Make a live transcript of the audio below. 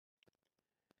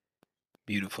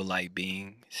Beautiful light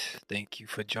beings, thank you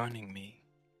for joining me.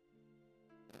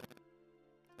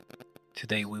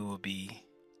 Today we will be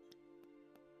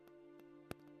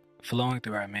flowing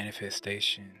through our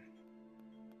manifestation,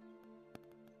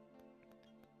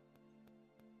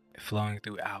 flowing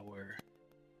through our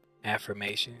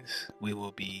affirmations. We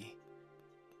will be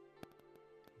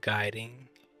guiding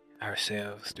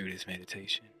ourselves through this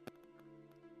meditation.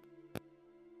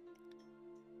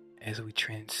 As we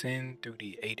transcend through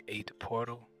the 8-8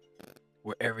 portal,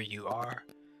 wherever you are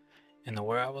in the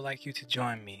world, I would like you to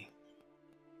join me.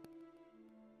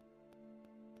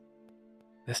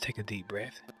 Let's take a deep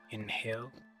breath.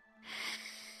 Inhale.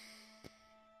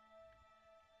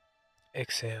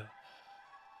 Exhale.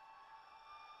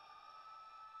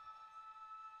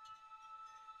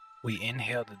 We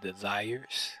inhale the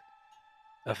desires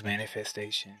of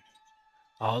manifestation,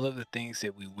 all of the things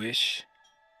that we wish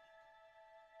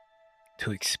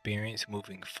to experience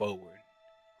moving forward.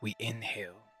 We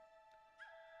inhale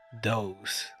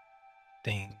those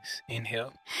things.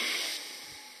 Inhale.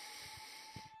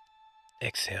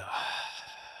 Exhale.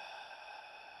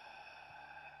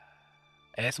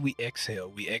 As we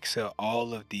exhale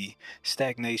all of the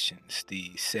stagnations,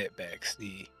 the setbacks,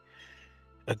 the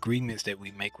agreements that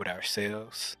we make with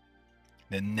ourselves,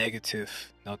 the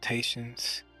negative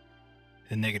notations,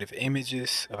 the negative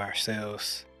images of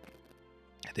ourselves,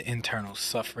 the internal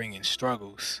suffering and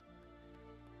struggles,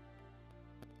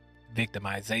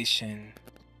 victimization,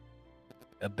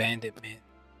 abandonment,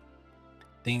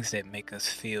 things that make us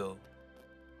feel,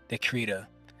 that create a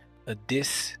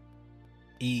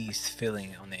dis-ease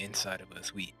feeling on the inside of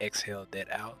us. We exhale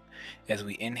that out. As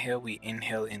we inhale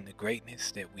in the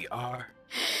greatness that we are.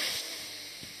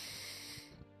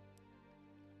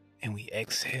 And we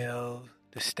exhale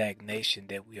the stagnation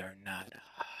that we are not.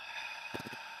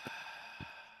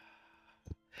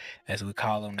 As we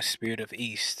call on the Spirit of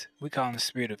East,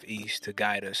 to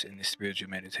guide us in the spiritual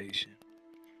meditation.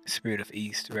 The Spirit of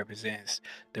East represents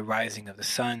the rising of the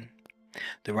sun,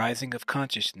 the rising of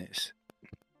consciousness,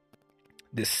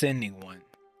 the ascending one.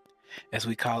 As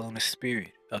we call on the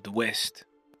Spirit of the West,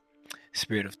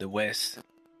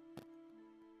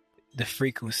 the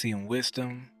frequency and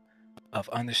wisdom of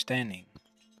understanding,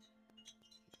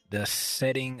 the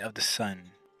setting of the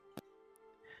sun,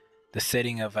 the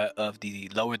setting of the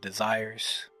lower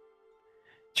desires,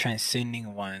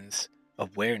 transcending one's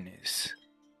awareness,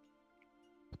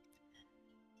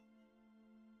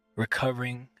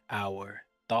 recovering our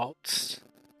thoughts,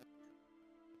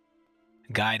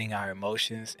 guiding our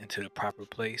emotions into the proper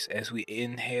place. As we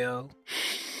inhale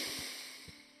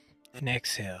and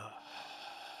exhale,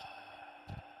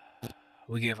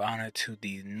 we give honor to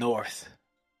the North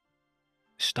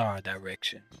Star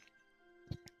direction.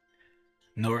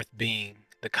 North being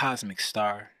the cosmic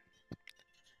star,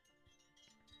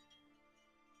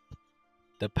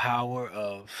 the power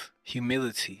of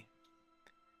humility,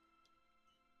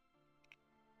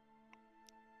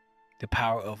 the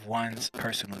power of one's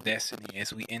personal destiny.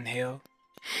 As we inhale,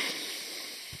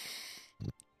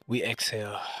 we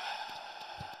exhale,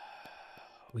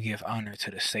 we give honor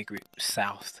to the sacred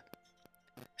South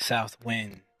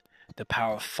wind, the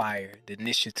power of fire, the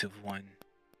initiative one,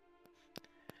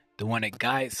 the one that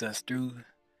guides us through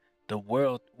the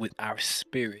world with our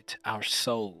spirit, our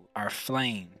soul, our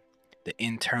flame, the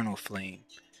internal flame,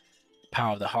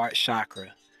 power of the heart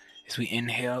chakra. As we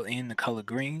inhale in the color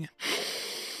green,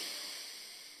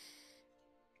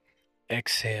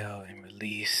 exhale and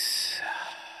release.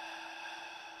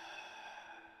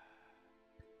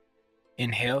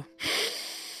 Inhale.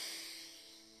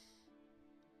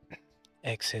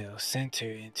 Exhale, center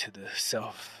into the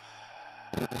self.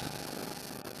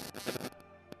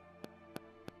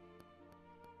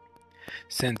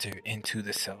 Center into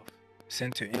the self.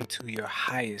 Center into your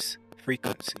highest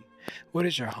frequency. What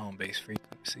is your home base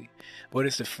frequency? What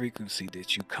is the frequency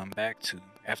that you come back to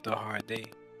after a hard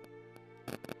day?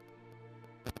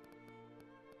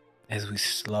 As we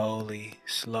slowly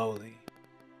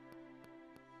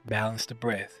balance the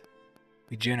breath,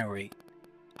 we generate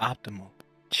optimal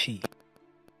chi.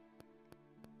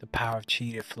 The power of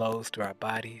chi that flows through our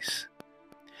bodies.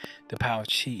 The power of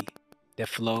chi that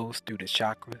flows through the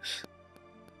chakras.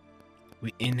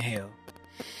 We inhale.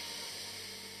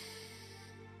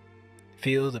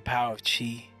 Feel the power of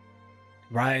chi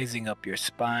rising up your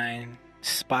spine,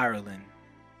 spiraling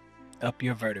up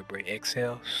your vertebrae.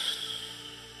 Exhale.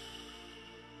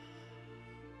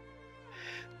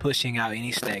 Pushing out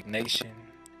any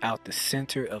stagnation out the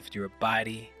center of your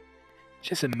body.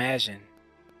 Just imagine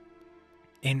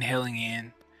inhaling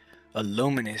in a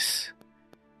luminous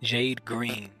jade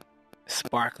green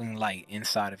sparkling light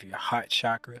inside of your heart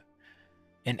chakra,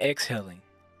 and exhaling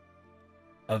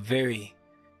a very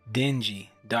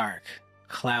dingy, dark,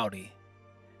 cloudy,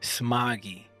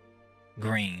 smoggy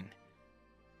green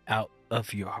out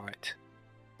of your heart.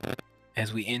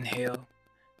 As we inhale,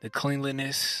 the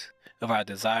cleanliness of our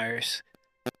desires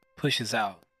pushes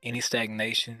out any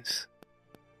stagnations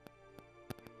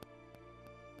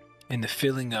and the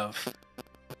feeling of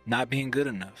not being good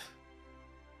enough.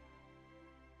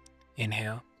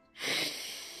 Inhale.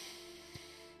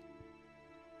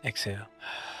 Exhale.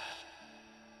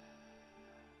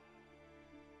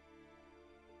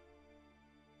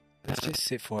 Let's just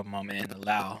sit for a moment and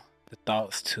allow the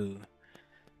thoughts to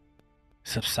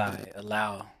subside.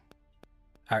 Allow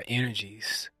our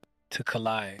energies to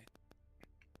collide.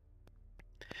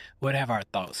 What have our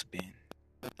thoughts been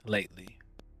lately?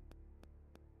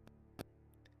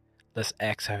 Let's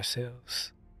ask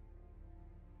ourselves,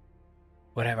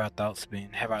 what have our thoughts been?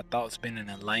 Have our thoughts been in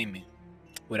alignment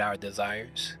with our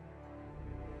desires?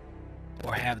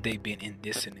 Or have they been in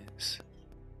dissonance?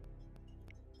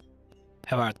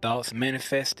 Have our thoughts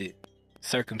manifested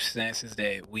circumstances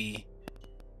that we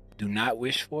do not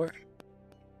wish for?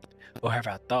 Or have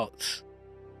our thoughts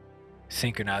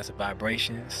synchronized the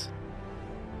vibrations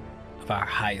of our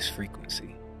highest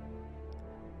frequency?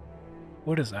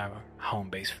 What is our home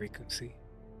base frequency?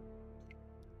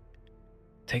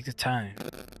 Take the time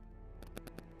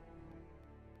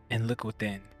and look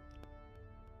within.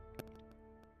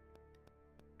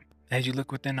 As you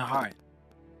look within the heart,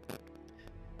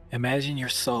 imagine your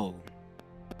soul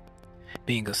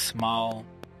being a small,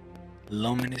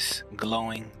 luminous,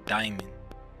 glowing diamond,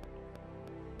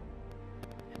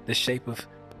 the shape of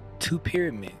two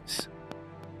pyramids,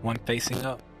 one facing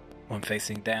up, one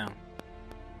facing down.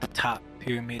 The top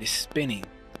pyramid is spinning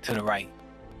to the right.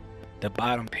 The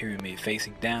bottom pyramid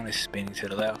facing down is spinning to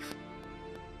the left.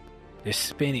 They're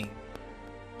spinning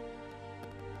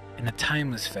in a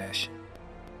timeless fashion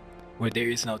where there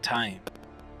is no time.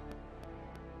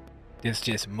 There's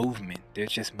just movement.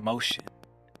 There's just motion.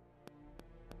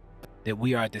 That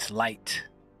we are this light.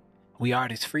 We are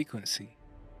this frequency.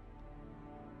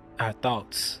 Our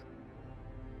thoughts,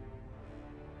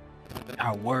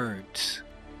 our words,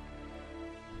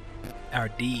 our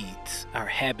deeds, our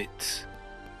habits,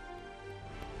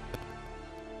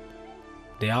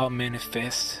 they all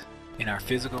manifest in our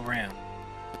physical realm.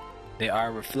 They are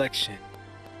a reflection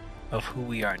of who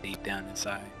we are deep down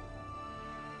inside.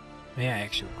 May I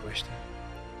ask you a question?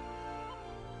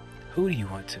 Who do you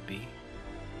want to be?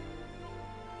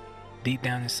 Deep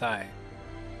down inside,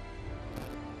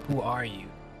 who are you?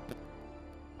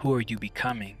 Who are you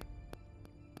becoming?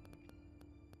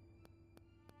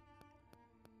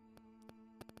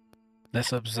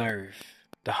 Let's observe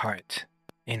the heart.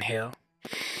 Inhale.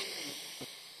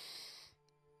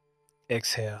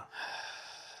 Exhale.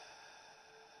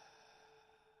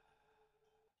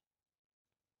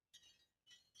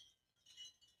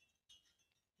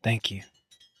 Thank you.